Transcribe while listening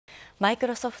マイク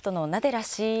ロソフトのナデラ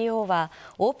CEO は、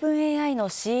オープン AI の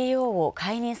CEO を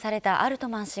解任されたアルト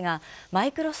マン氏がマ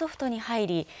イクロソフトに入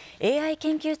り、AI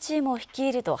研究チームを率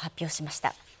いると発表しまし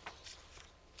た。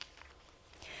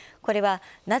これは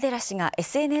ナデラ氏が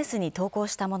SNS に投稿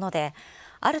したもので、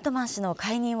アルトマン氏の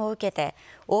解任を受けて、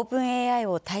オープン AI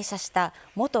を退社した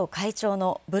元会長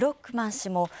のブロックマン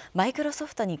氏もマイクロソ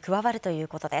フトに加わるという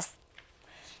ことです。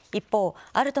一方、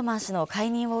アルトマン氏の解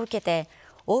任を受けて、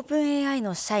オープン AI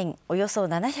の社員およそ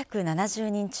770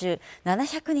人中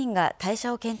700人が退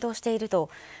社を検討していると、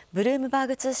ブルームバー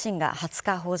グ通信が20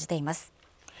日報じています。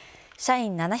社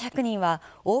員700人は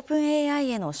オープン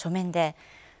AI への書面で、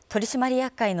取締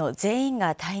役会の全員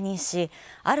が退任し、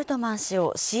アルトマン氏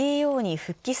を CEO に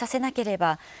復帰させなけれ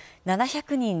ば、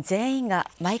700人全員が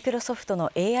マイクロソフト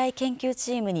の AI 研究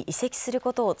チームに移籍する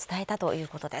ことを伝えたという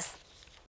ことです。